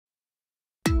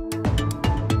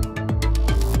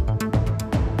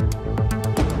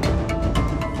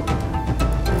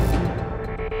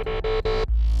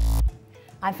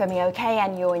I'm Femi Okay,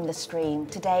 and you're in The Stream.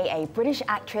 Today, a British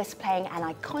actress playing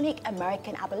an iconic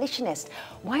American abolitionist.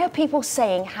 Why are people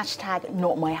saying hashtag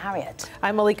not my Harriet?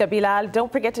 I'm Malika Bilal. Don't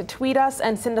forget to tweet us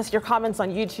and send us your comments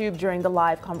on YouTube during the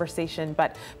live conversation.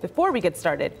 But before we get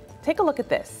started, take a look at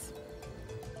this.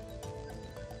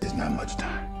 There's not much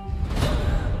time.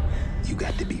 You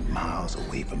got to be miles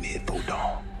away from here for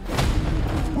dawn.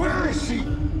 Where is she?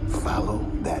 Follow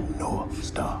that North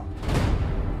Star.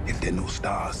 If there are no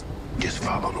stars, just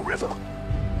follow the river.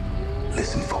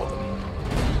 Listen for them.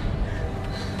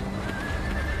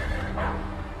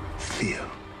 Fear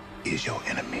is your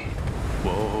enemy.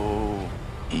 Whoa,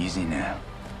 easy now.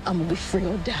 I'm gonna be free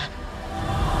or die.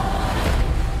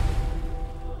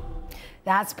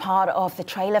 That's part of the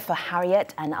trailer for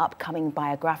Harriet, an upcoming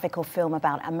biographical film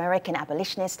about American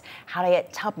abolitionist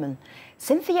Harriet Tubman.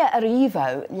 Cynthia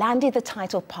Erivo landed the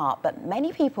title part, but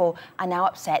many people are now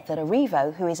upset that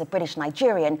Erivo, who is a British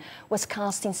Nigerian, was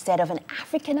cast instead of an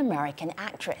African-American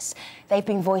actress. They've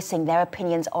been voicing their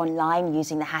opinions online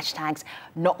using the hashtags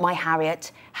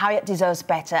 #NotMyHarriet, Harriet Deserves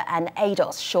Better, and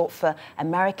ADOS, short for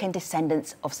American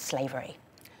Descendants of Slavery.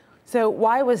 So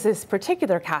why was this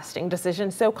particular casting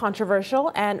decision so controversial,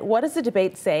 and what does the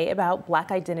debate say about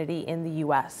Black identity in the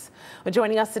U.S.? Well,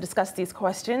 joining us to discuss these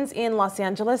questions in Los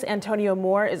Angeles, Antonio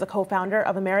Moore is a co-founder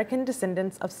of American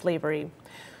Descendants of Slavery.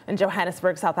 In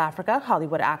Johannesburg, South Africa,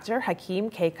 Hollywood actor Hakeem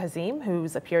K. Kazim,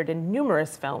 who's appeared in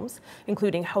numerous films,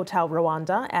 including Hotel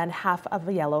Rwanda and Half of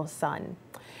a Yellow Sun.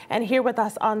 And here with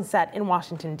us on set in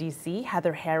Washington, D.C.,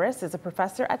 Heather Harris is a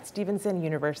professor at Stevenson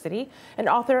University and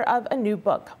author of a new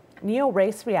book,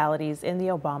 Neo-Race Realities in the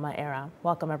Obama Era.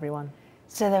 Welcome, everyone.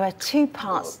 So there are two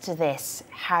parts to this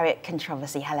Harriet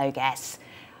controversy. Hello, guests.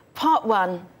 Part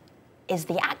one is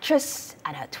the actress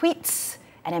and her tweets,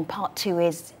 and then part two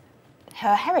is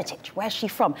her heritage. Where's she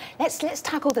from? Let's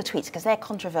tackle the tweets because they're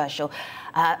controversial.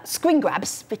 Screen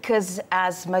grabs, because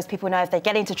as most people know, if they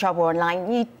get into trouble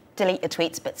online, you delete the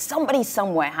tweets, but somebody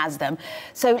somewhere has them.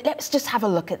 So let's just have a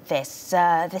look at this.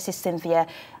 This is Cynthia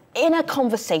in a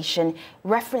conversation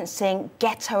referencing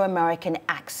ghetto American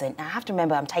accent. Now, I have to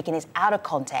remember, I'm taking this out of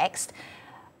context.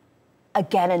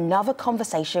 Again, another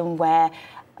conversation where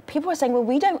people are saying, well,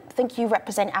 we don't think you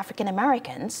represent African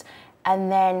Americans.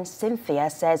 And then Cynthia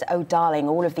says, oh, darling,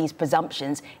 all of these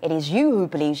presumptions, it is you who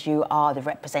believes you are the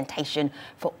representation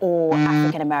for all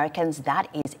African Americans. That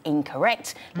is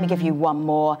incorrect. Let me give you one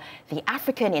more. The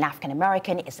African in African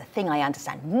American is the thing I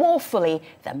understand more fully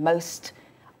than most.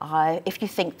 If you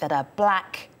think that are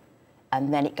black,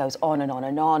 and then it goes on and on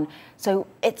and on. So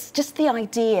it's just the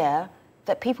idea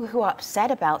that people who are upset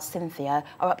about Cynthia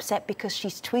are upset because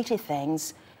she's tweeted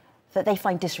things that they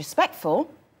find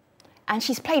disrespectful, and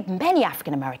she's played many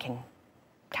African-American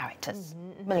characters.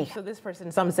 Malika. So this person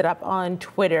sums it up on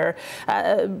Twitter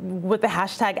with the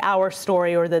hashtag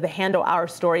 #OurStory or the handle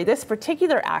 #OurStory. This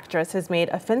particular actress has made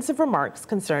offensive remarks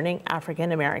concerning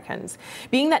African Americans.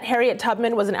 Being that Harriet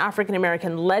Tubman was an African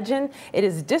American legend, it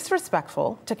is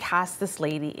disrespectful to cast this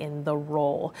lady in the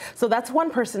role. So that's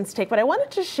one person's take, but I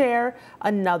wanted to share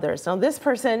another. So this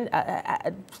person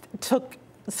took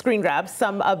screen grabs,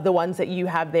 some of the ones that you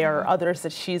have there, or others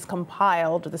that she's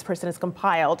compiled, or this person has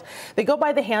compiled. They go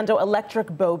by the handle Electric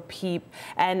Bo Peep,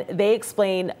 and they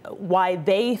explain why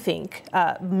they think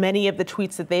many of the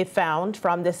tweets that they've found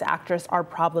from this actress are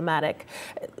problematic.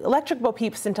 Electric Bo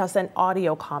Peep sent us an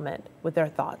audio comment with their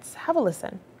thoughts. Have a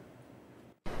listen.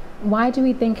 Why do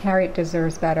we think Harriet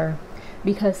deserves better?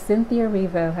 Because Cynthia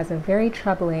Erivo has a very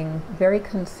troubling, very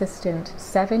consistent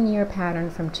 7-year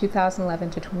pattern from 2011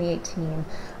 to 2018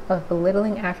 of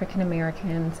belittling African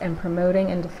Americans and promoting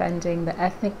and defending the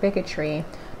ethnic bigotry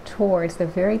towards the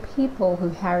very people who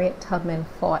Harriet Tubman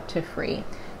fought to free,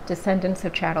 descendants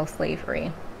of chattel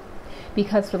slavery.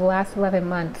 Because for the last 11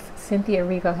 months, Cynthia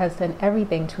Erivo has done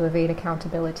everything to evade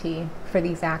accountability for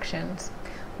these actions.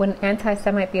 Would an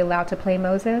anti-Semite be allowed to play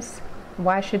Moses?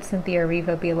 Why should Cynthia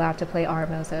Erivo be allowed to play our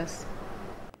Moses?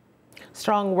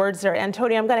 Strong words there.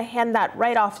 Antonio, I'm going to hand that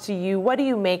right off to you. What do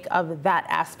you make of that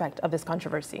aspect of this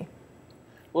controversy?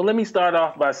 Well, let me start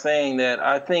off by saying that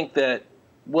I think that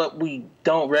what we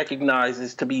don't recognize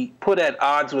is to be put at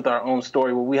odds with our own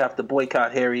story, where we have to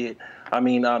boycott Harriet. I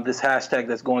mean, this hashtag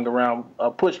that's going around,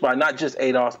 pushed by not just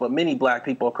ADOS, but many black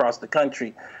people across the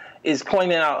country, is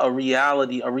pointing out a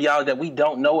reality that we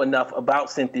don't know enough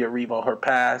about Cynthia Erivo, her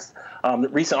past. The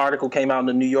recent article came out in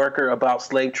the New Yorker about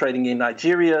slave trading in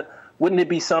Nigeria. Wouldn't it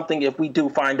be something if we do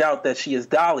find out that she is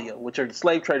Dahlia, which are the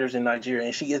slave traders in Nigeria,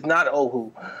 and she is not Ohu?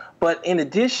 But in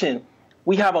addition,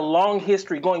 We have a long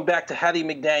history going back to Hattie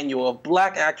McDaniel of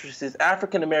black actresses,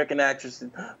 African-American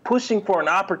actresses, pushing for an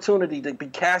opportunity to be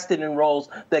casted in roles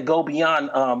that go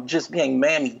beyond just being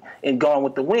Mammy in Gone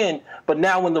with the Wind. But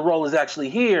now when the role is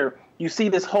actually here, you see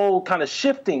this whole kind of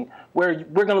shifting where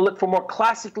we're going to look for more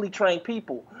classically trained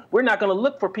people. We're not going to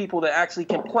look for people that actually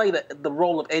can play the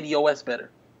role of ADOS better.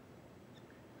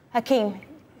 Hakeem.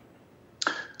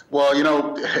 Well, you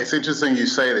know, it's interesting you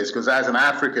say this, because as an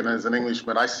African, as an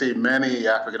Englishman, I see many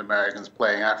African Americans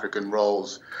playing African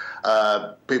roles.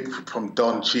 People from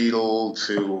Don Cheadle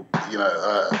to, you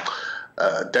know,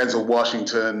 Denzel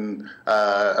Washington,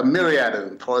 a myriad of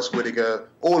them, Forrest Whitaker,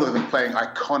 all of them playing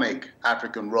iconic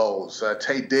African roles.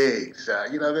 Taye Diggs,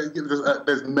 you know,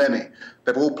 there's many.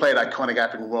 They've all played iconic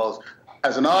African roles.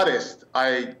 As an artist,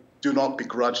 I do not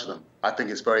begrudge them. I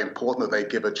think it's very important that they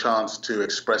give a chance to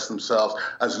express themselves,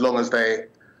 as long as they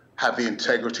have the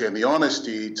integrity and the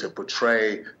honesty to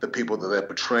portray the people that they're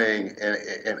portraying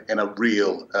in a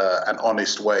real and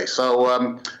honest way.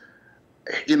 So,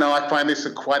 you know, I find this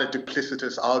quite a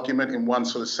duplicitous argument in one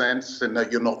sort of sense, in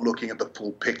that you're not looking at the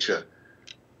full picture.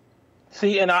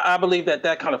 See, and I believe that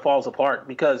that kind of falls apart,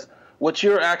 because what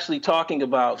you're actually talking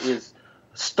about is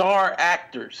star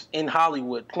actors in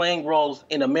Hollywood playing roles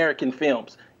in American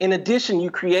films. In addition,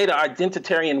 you create an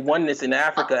identitarian oneness in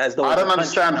Africa as though I don't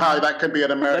understand how that could be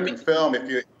an American film if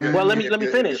you. Well, let me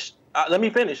finish. Let me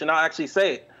finish, and I'll actually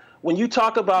say it. When you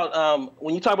talk about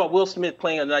Will Smith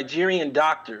playing a Nigerian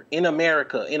doctor in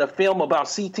America in a film about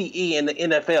CTE and the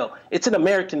NFL, it's an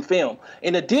American film.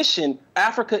 In addition,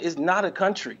 Africa is not a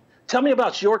country. Tell me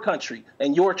about your country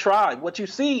and your tribe. What you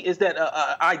see is that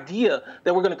idea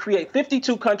that we're going to create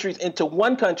 52 countries into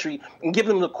one country and give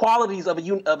them the qualities of an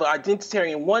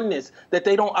identitarian oneness that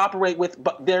they don't operate with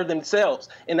but they're themselves.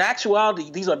 In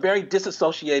actuality, these are very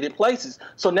disassociated places.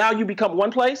 So now you become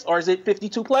one place, or is it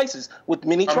 52 places with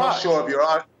many tribes?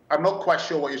 I'm not quite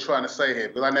sure what you're trying to say here,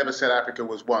 because I never said Africa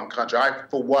was one country. I,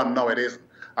 for one, know it isn't.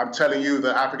 I'm telling you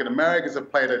that African Americans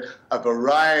have played a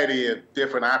variety of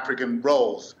different African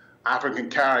roles. African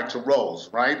character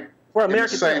roles, right? For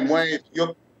American in the same way,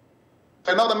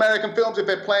 they're not American films if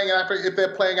they're playing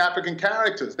African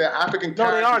characters. They're African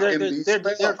characters in these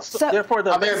films. So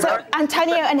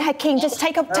Antonio and Hakeem, just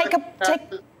take a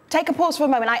pause for a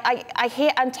moment. I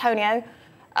hear Antonio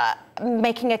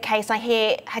making a case. I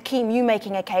hear Hakeem, you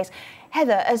making a case.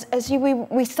 Heather,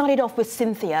 we started off with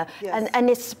Cynthia, yes, and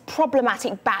this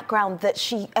problematic background that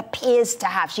she appears to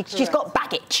have. She's got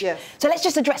baggage. Yes. So let's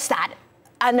just address that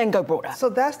and then go broader. So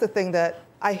that's the thing that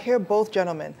I hear both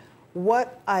gentlemen.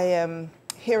 What I am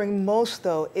hearing most,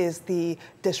 though, is the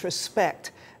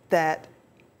disrespect that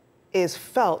is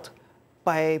felt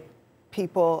by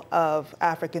people of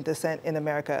African descent in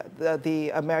America, the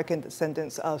American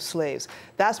descendants of slaves.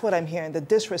 That's what I'm hearing, the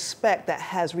disrespect that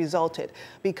has resulted.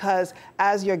 Because,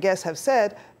 as your guests have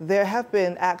said, there have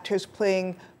been actors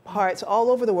playing parts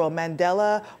all over the world.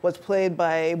 Mandela was played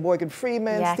by Morgan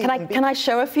Freeman. Yeah, can I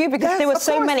show a few? Because there were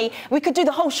so many. We could do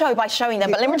the whole show by showing them,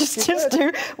 but let me just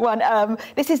do one.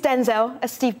 This is Denzel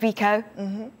as Steve Biko,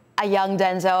 a young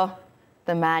Denzel.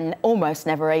 The man almost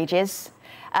never ages.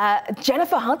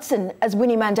 Jennifer Hudson as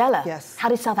Winnie Mandela. Yes. How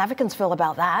did South Africans feel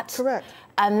about that? Correct.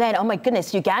 And then, oh my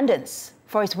goodness, Ugandans.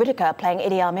 Forrest Whitaker playing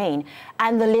Idi Amin.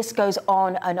 And the list goes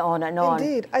on and on and on.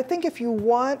 Indeed. I think if you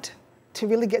want to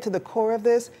really get to the core of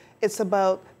this, it's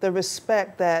about the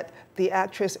respect that the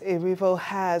actress Erivo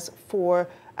has for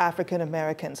African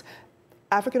Americans.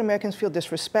 African Americans feel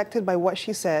disrespected by what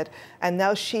she said, and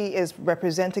now she is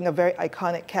representing a very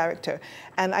iconic character.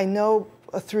 And I know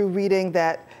through reading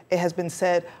that it has been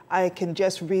said, I can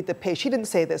just read the page. She didn't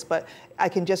say this, but I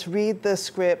can just read the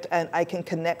script and I can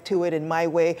connect to it in my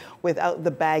way without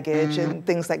the baggage and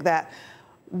things like that.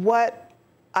 What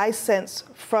I sense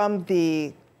from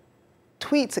the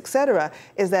tweets, etc.,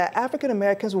 is that African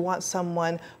Americans want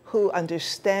someone who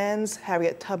understands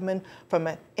Harriet Tubman from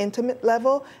an intimate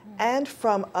level and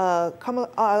from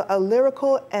a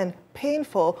lyrical and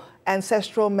painful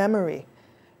ancestral memory,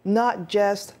 not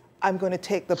just I'm going to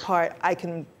take the part, I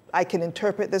can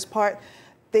interpret this part.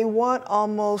 They want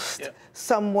almost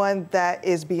someone that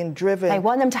is being driven. They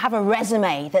want them to have a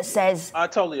resume that says. I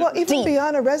totally agree. Well, even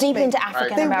beyond a resume, deep into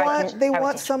African American. They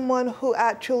want someone who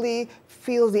actually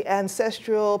feels the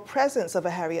ancestral presence of a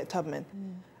Harriet Tubman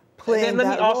playing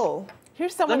that role.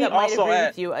 Here's someone that might agree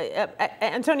with you.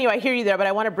 Antonio, I hear you there, but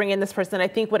I want to bring in this person I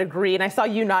think would agree, and I saw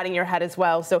you nodding your head as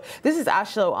well. So this is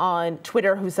Ashlo on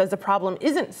Twitter, who says the problem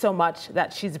isn't so much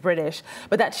that she's British,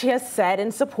 but that she has said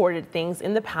and supported things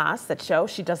in the past that show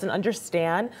she doesn't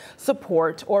understand,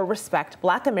 support, or respect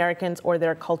Black Americans or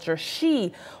their culture.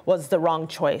 She was the wrong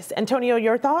choice. Antonio,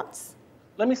 your thoughts?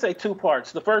 let me say two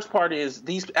parts. The first part is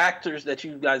these actors that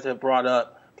you guys have brought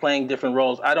up playing different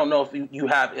roles. I don't know if you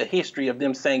have a history of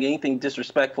them saying anything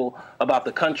disrespectful about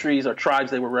the countries or tribes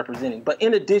they were representing. But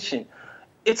in addition,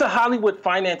 it's a Hollywood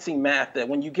financing math that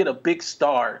when you get a big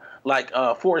star like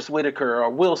Forrest Whitaker or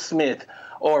Will Smith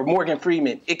or Morgan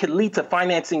Freeman, it could lead to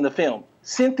financing the film.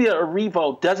 Cynthia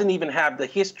Erivo doesn't even have the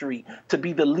history to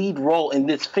be the lead role in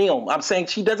this film. I'm saying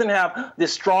she doesn't have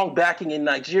this strong backing in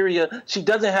Nigeria. She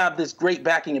doesn't have this great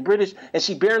backing in British, and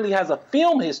she barely has a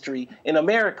film history in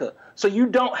America. So you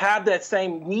don't have that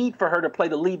same need for her to play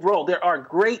the lead role. There are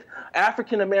great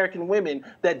African-American women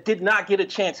that did not get a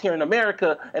chance here in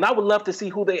America, and I would love to see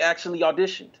who they actually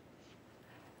auditioned.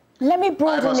 Let me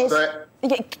broaden this.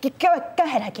 Go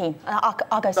ahead, Hakeem. I'll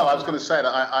go. No, I was going to say that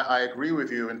I agree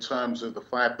with you in terms of the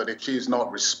fact that if she's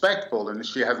not respectful and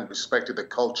she hasn't respected the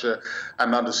culture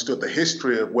and understood the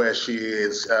history of where she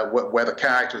is, where the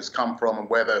characters come from, and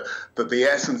where the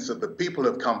essence of the people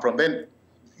have come from, then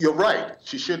you're right.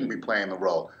 She shouldn't be playing the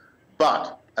role.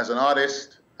 But as an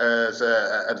artist, as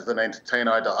an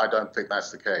entertainer, I don't think that's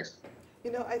the case.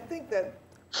 You know, I think that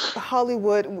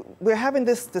Hollywood, we're having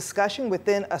this discussion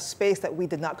within a space that we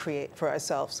did not create for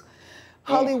ourselves.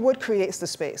 Hollywood creates the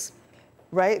space,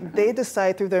 right? They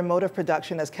decide through their mode of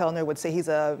production, as Kellner would say, he's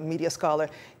a media scholar.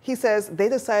 He says they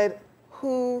decide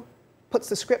who puts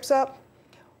the scripts up,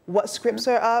 what scripts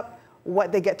are up,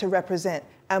 what they get to represent.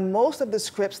 And most of the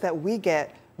scripts that we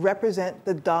get represent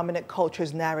the dominant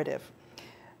culture's narrative.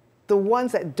 The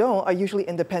ones that don't are usually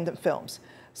independent films.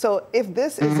 So if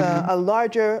this is a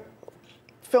larger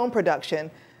film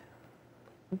production,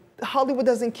 Hollywood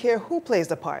doesn't care who plays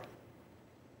the part,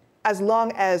 as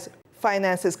long as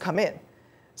finances come in.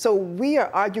 So we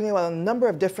are arguing on a number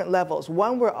of different levels.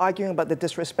 One, we're arguing about the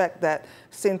disrespect that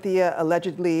Cynthia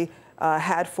allegedly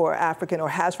had for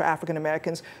has for African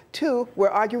Americans. Two, we're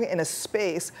arguing in a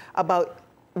space about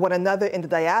one another in the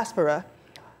diaspora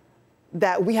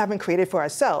that we haven't created for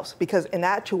ourselves. Because in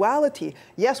actuality,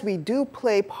 yes, we do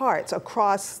play parts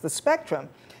across the spectrum.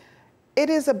 It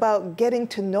is about getting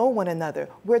to know one another.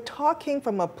 We're talking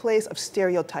from a place of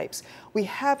stereotypes. We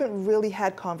haven't really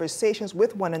had conversations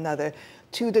with one another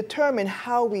to determine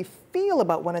how we feel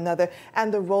about one another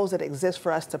and the roles that exist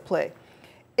for us to play.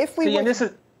 If we were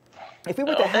to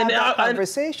have that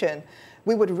conversation,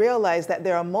 we would realize that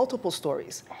there are multiple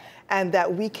stories and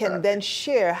that we can then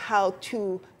share how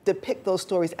to depict those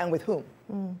stories and with whom.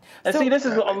 And see, this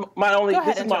is my only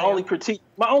critique.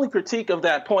 My only critique of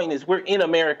that point is we're in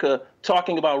America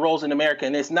talking about roles in America,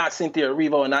 and it's not Cynthia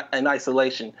Erivo in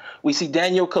isolation. We see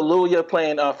Daniel Kaluuya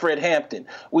playing Fred Hampton.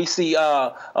 We see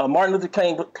Martin Luther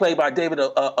King played by David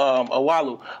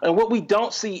Owalu. And what we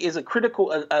don't see is a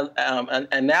critical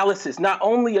analysis, not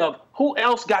only of who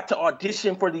else got to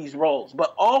audition for these roles,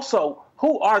 but also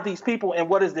who are these people and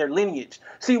what is their lineage?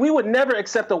 See, we would never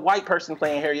accept a white person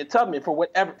playing Harriet Tubman for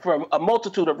a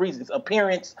multitude of reasons,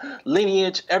 appearance,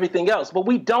 lineage, everything else. But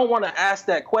we don't want to ask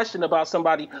that question about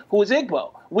somebody who is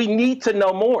Igbo. We need to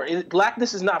know more.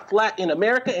 Blackness is not flat in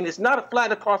America, and it's not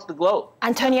flat across the globe.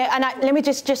 Antonio, and let me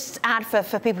just add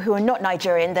for people who are not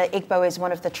Nigerian, that Igbo is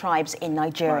one of the tribes in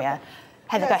Nigeria. Right.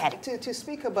 Heather, go ahead. To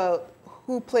speak about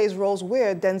who plays roles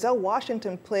where, Denzel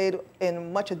Washington played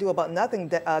in Much Ado About Nothing,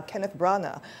 Kenneth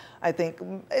Branagh, I think,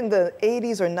 in the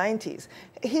 80s or 90s.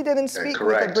 He didn't speak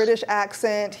with a British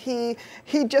accent. He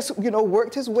just,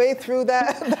 worked his way through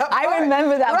that I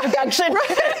remember that production.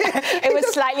 It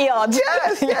was slightly odd.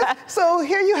 Yes, yes. So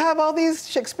here you have all these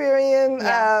Shakespearean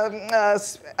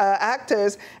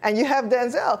actors, and you have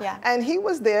Denzel. Yeah. And he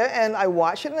was there, and I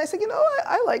watched it, and I said,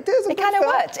 I liked it. It kind of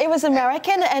worked. It was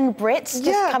American and Brits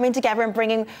just coming together and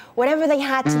bringing whatever they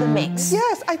had to the mix.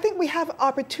 Yes, I think we have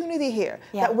opportunity here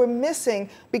that we're missing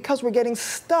because we're getting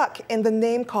stuck in the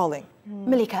name calling.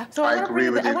 Malika. So I want to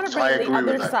bring the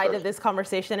other side of this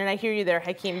conversation, and I hear you there,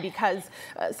 Hakeem, because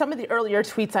some of the earlier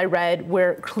tweets I read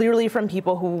were clearly from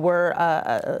people who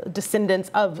were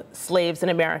descendants of slaves in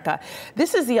America.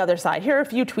 This is the other side. Here are a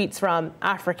few tweets from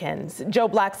Africans. Joe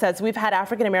Black says, we've had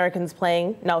African Americans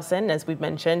playing Nelson, as we've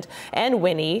mentioned, and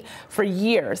Winnie for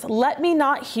years. Let me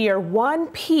not hear one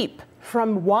peep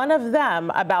from one of them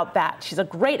about that. She's a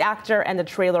great actor and the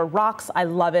trailer rocks. I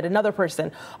love it. Another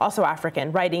person, also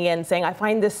African, writing in saying, I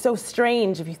find this so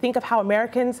strange if you think of how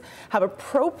Americans have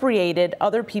appropriated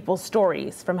other people's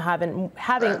stories, from having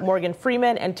Morgan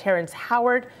Freeman and Terrence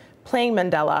Howard playing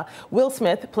Mandela, Will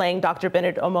Smith playing Dr.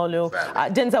 Benedict Omolu,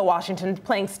 Denzel Washington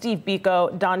playing Steve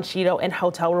Biko, Don Cheadle in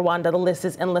Hotel Rwanda. The list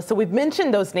is endless. So we've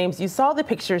mentioned those names. You saw the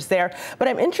pictures there. But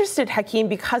I'm interested, Hakeem,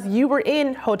 because you were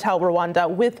in Hotel Rwanda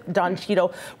with Don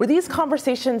Cheadle. Were these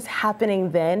conversations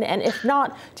happening then? And if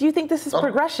not, do you think this is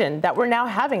progression that we're now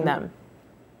having them?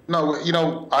 No, you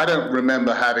know, I don't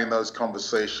remember having those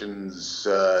conversations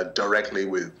directly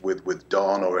with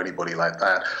Don or anybody like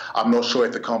that. I'm not sure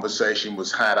if the conversation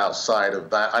was had outside of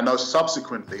that. I know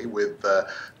subsequently with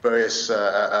various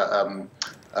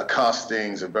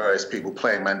castings of various people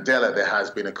playing Mandela, there has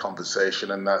been a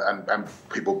conversation, and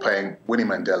people playing Winnie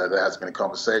Mandela, there has been a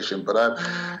conversation. But,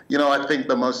 you know, I think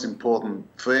the most important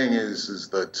thing is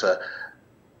that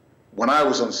when I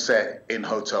was on set in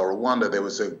Hotel Rwanda, there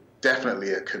was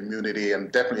definitely a community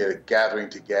and definitely a gathering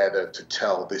together to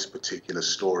tell this particular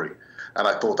story. And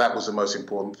I thought that was the most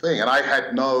important thing. And I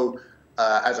had no,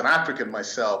 as an African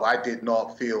myself, I did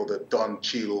not feel that Don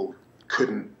Cheadle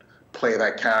couldn't play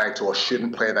that character or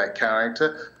shouldn't play that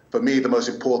character. For me, the most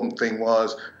important thing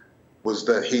was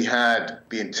that he had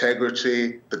the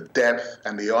integrity, the depth,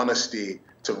 and the honesty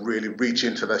to really reach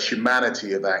into the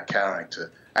humanity of that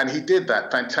character. And he did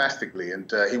that fantastically, and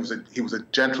he was a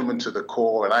gentleman to the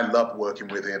core, and I loved working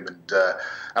with him, and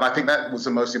I think that was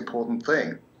the most important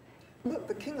thing. Look,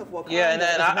 the King of Wakanda is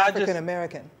an African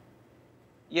American.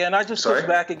 Yeah, and I just push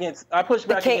back against. I push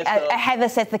back against. Heather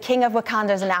says the King of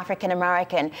Wakanda is an African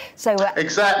American. So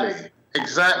exactly.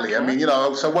 I mean, you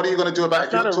know, so what are you going to do about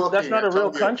it? That's not a real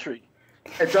country.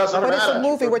 It doesn't matter. But it's a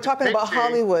movie. We're talking about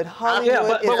Hollywood.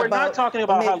 But we're not talking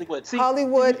about Hollywood. See,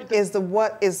 Hollywood is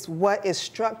what is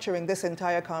structuring this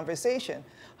entire conversation.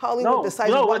 Hollywood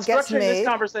decides what gets made.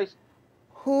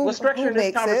 What's structuring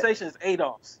this conversation is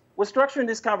ADOS. What's structuring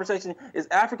this conversation is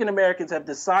African Americans have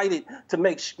decided to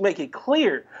make it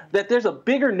clear that there's a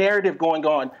bigger narrative going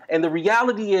on, and the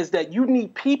reality is that you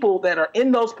need people that are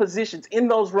in those positions, in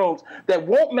those rooms, that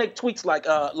won't make tweets like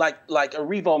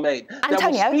Erivo made.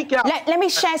 Antonio, let me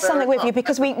share something with you,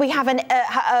 because we have an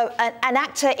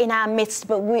actor in our midst,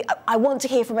 but I want to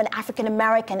hear from an African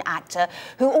American actor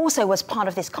who also was part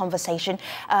of this conversation.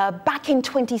 Back in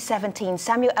 2017,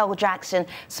 Samuel L. Jackson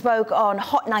spoke on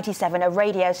Hot 97, a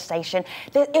radio station.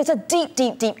 It's a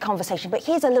deep conversation, but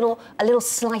here's a little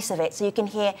slice of it so you can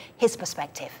hear his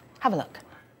perspective. Have a look.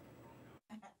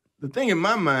 The thing in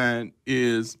my mind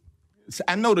is,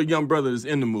 I know the young brother is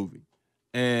in the movie,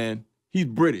 and he's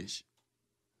British.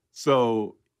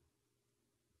 So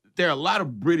there are a lot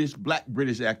of black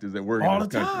British actors that work in this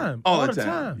country. All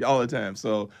the time.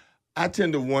 So I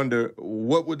tend to wonder,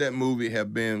 what would that movie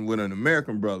have been with an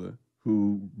American brother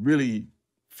who really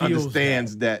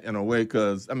understands that in a way?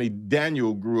 Because, I mean,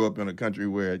 Daniel grew up in a country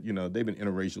where, you know, they've been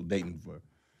interracial dating for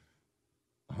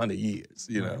 100 years,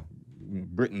 you know.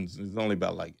 Britain's, there's only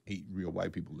about like 8 real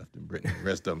white people left in Britain. The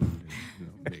rest of them, you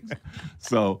know, mixed.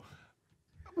 So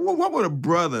what would a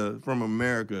brother from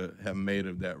America have made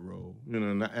of that role? You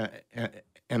know,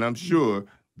 and I'm sure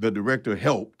the director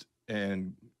helped,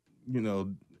 and, you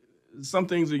know, some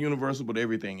things are universal, but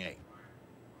everything ain't.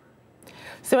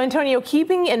 So, Antonio,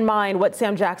 keeping in mind what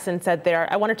Sam Jackson said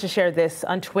there, I wanted to share this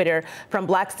on Twitter from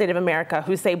Black State of America,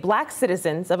 who say black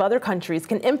citizens of other countries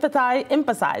can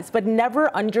emphasize but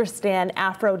never understand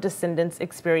Afro-descendants'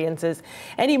 experiences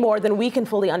any more than we can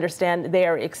fully understand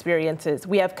their experiences.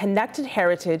 We have connected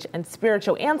heritage and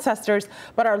spiritual ancestors,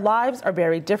 but our lives are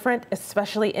very different,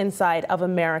 especially inside of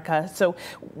America. So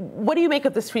what do you make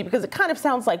of this tweet? Because it kind of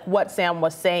sounds like what Sam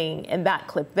was saying in that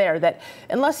clip there, that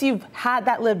unless you've had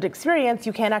that lived experience,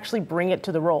 you can't actually bring it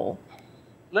to the role.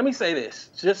 Let me say this,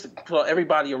 just so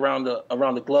everybody around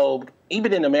the globe,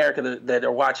 even in America that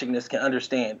are watching this, can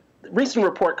understand. A recent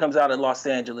report comes out in Los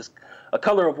Angeles, A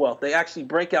Color of Wealth. They actually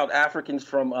break out Africans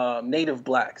from native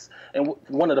blacks. And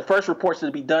one of the first reports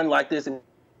to be done like this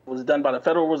was done by the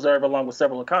Federal Reserve along with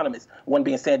several economists, one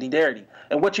being Sandy Darity.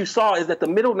 And what you saw is that the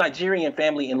middle Nigerian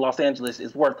family in Los Angeles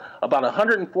is worth about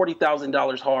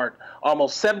 $140,000 hard.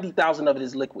 Almost $70,000 of it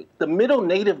is liquid. The middle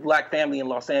native black family in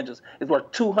Los Angeles is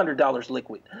worth $200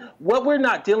 liquid. What we're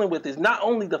not dealing with is not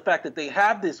only the fact that they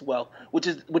have this wealth,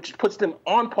 which puts them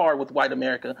on par with white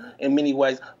America in many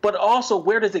ways, but also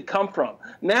where does it come from?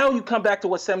 Now you come back to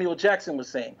what Samuel Jackson was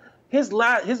saying. His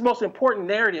most important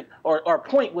narrative or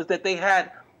point was that they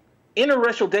had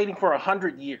interracial dating for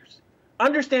 100 years.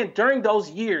 Understand, during those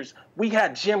years, we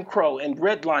had Jim Crow and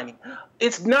redlining.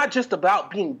 It's not just about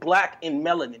being black and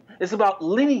melanin. It's about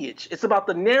lineage. It's about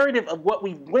the narrative of what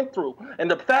we went through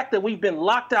and the fact that we've been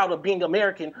locked out of being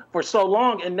American for so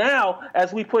long. And now,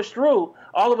 as we push through,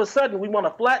 all of a sudden, we want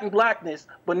to flatten blackness,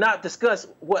 but not discuss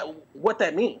what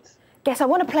that means. Guess I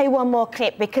want to play one more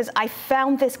clip because I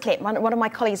found this clip. One of my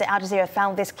colleagues at Al Jazeera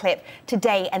found this clip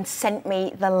today and sent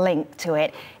me the link to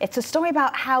it. It's a story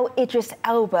about how Idris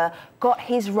Elba got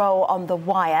his role on The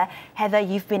Wire. Heather,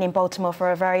 you've been in Baltimore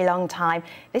for a very long time.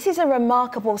 This is a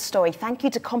remarkable story. Thank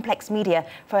you to Complex Media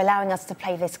for allowing us to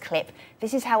play this clip.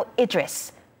 This is how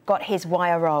Idris got his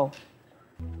Wire role.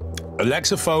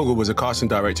 Alexa Fogel was a casting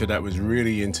director that was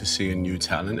really into seeing new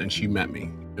talent, and she met me.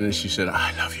 And then she said,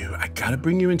 I love you. I gotta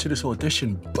bring you into this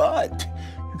audition, but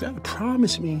you gotta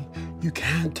promise me you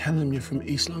can't tell him you're from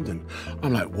East London.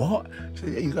 I'm like, what? She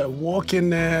said, you gotta walk in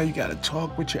there, you gotta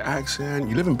talk with your accent.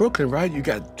 You live in Brooklyn, right? You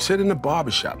gotta sit in the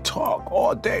barbershop, talk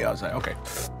all day. I was like, okay.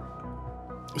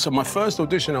 So my first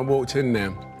audition, I walked in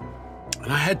there,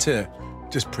 and I had to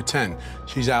just pretend.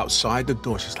 She's outside the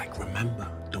door. She's like, remember,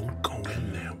 don't go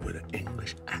in there with an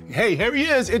English accent. Hey, here he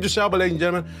is, Idris Elba, ladies and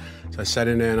gentlemen. So I sat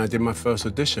in there and I did my first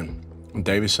audition. And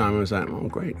David Simon was like, oh,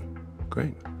 great.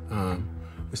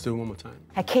 Let's do it one more time.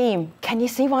 Hakeem, can you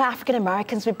see why African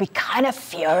Americans would be kind of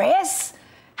furious?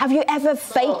 Have you ever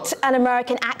faked an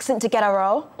American accent to get a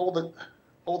role? All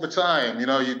the time. You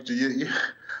know, it's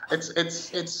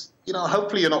you know,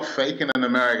 hopefully you're not faking an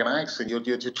American accent. You're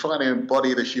trying to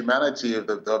embody the humanity of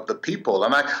the people.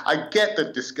 And I get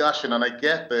the discussion, and I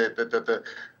get the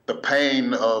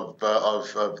pain of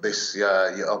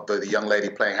the young lady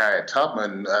playing Harriet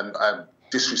Tubman and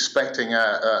disrespecting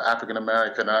African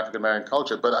American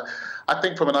culture. But I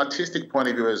think from an artistic point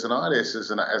of view, as an artist, as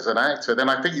an actor, then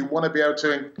I think you want to be able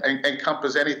to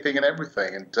encompass anything and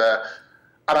everything. And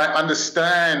I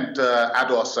understand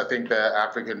ADOS. I think they're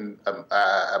African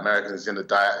Americans in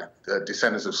the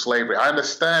descendants of slavery. I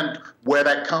understand where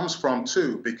that comes from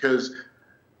too, because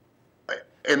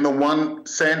in the one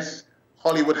sense,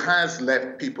 Hollywood has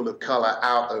left people of color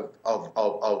out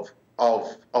of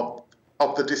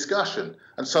the discussion.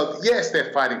 And so, yes,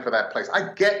 they're fighting for that place.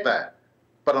 I get that.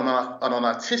 But on an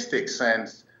artistic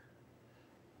sense,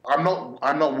 I'm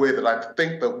not with it. I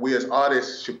think that we as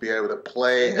artists should be able to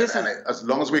play, and as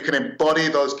long as we can embody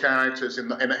those characters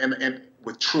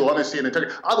with true honesty and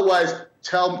integrity. Otherwise,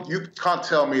 you can't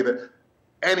tell me that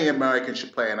any American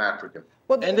should play an African.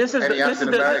 Well, and this is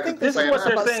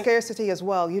what about scarcity as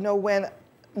well. You know, when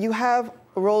you have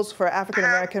roles for African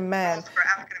American men,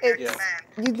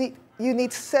 you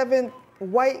need 7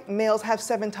 white males have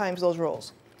 7 times those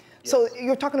roles. Yes. So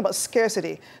you're talking about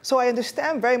scarcity. So I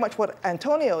understand very much what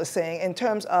Antonio is saying in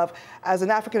terms of, as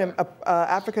an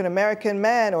African American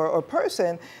man or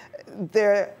person,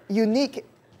 their unique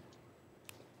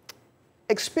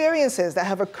experiences that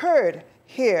have occurred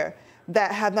here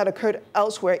that have not occurred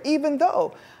elsewhere, even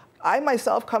though I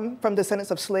myself come from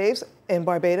descendants of slaves in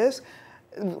Barbados.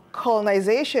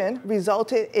 Colonization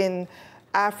resulted in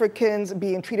Africans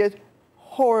being treated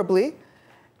horribly.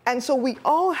 And so we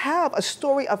all have a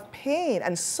story of pain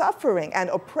and suffering and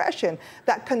oppression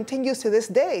that continues to this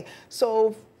day.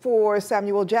 So for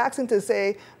Samuel Jackson to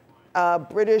say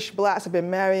British blacks have been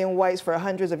marrying whites for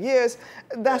hundreds of years,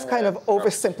 that's kind of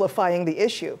oversimplifying the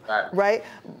issue, right?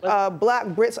 Black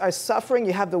Brits are suffering.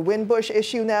 You have the Windbush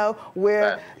issue now,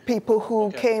 where people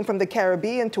who came from the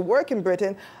Caribbean to work in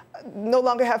Britain no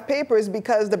longer have papers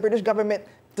because the British government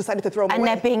decided to throw them away.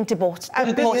 And they're being deported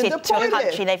to a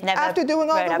country they've never after doing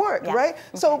all the work, right?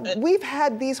 So we've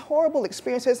had these horrible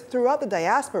experiences throughout the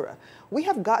diaspora. We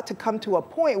have got to come to a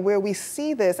point where we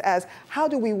see this as, how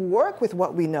do we work with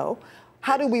what we know?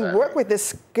 How do we work with this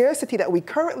scarcity that we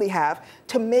currently have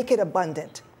to make it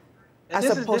abundant? As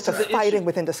opposed to fighting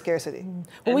within the scarcity.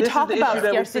 When we talk about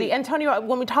scarcity, Antonio,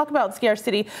 when we talk about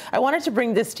scarcity, I wanted to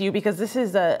bring this to you because this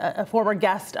is a former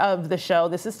guest of the show.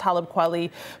 This is Talib Kweli,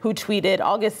 who tweeted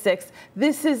August 6th,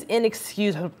 "This is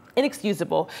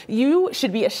inexcusable. You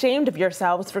should be ashamed of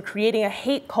yourselves for creating a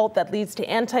hate cult that leads to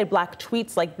anti-Black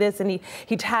tweets like this." And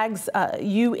he tags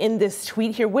you in this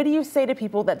tweet here. What do you say to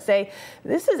people that say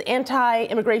this is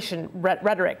anti-immigration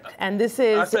rhetoric and this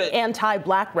is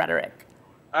anti-Black rhetoric?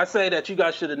 I say that you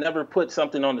guys should have never put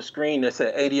something on the screen that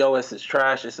said ADOS is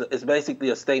trash. It's basically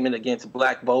a statement against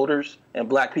Black voters and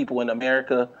Black people in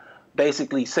America,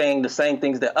 basically saying the same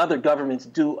things that other governments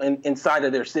do inside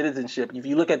of their citizenship. If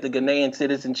you look at the Ghanaian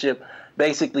citizenship,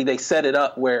 basically they set it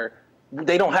up where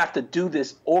they don't have to do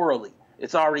this orally.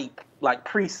 It's already like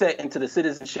preset into the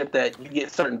citizenship that you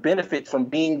get certain benefits from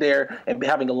being there and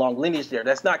having a long lineage there.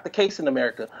 That's not the case in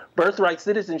America. Birthright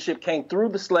citizenship came through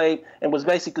the slave and was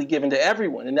basically given to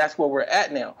everyone, and that's where we're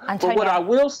at now. Antonio, but what I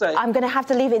will say... I'm going to have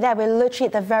to leave it there. We're literally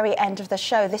at the very end of the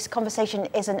show. This conversation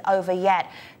isn't over yet.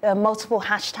 There are multiple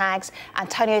hashtags.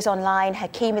 Antonio's online,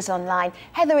 Hakeem is online,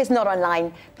 Heather is not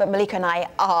online, but Malika and I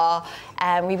are.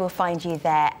 And we will find you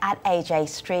there at AJ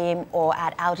Stream or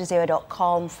at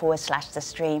aljazeera.com/the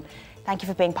stream. Thank you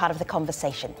for being part of the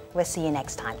conversation. We'll see you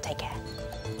next time. Take care.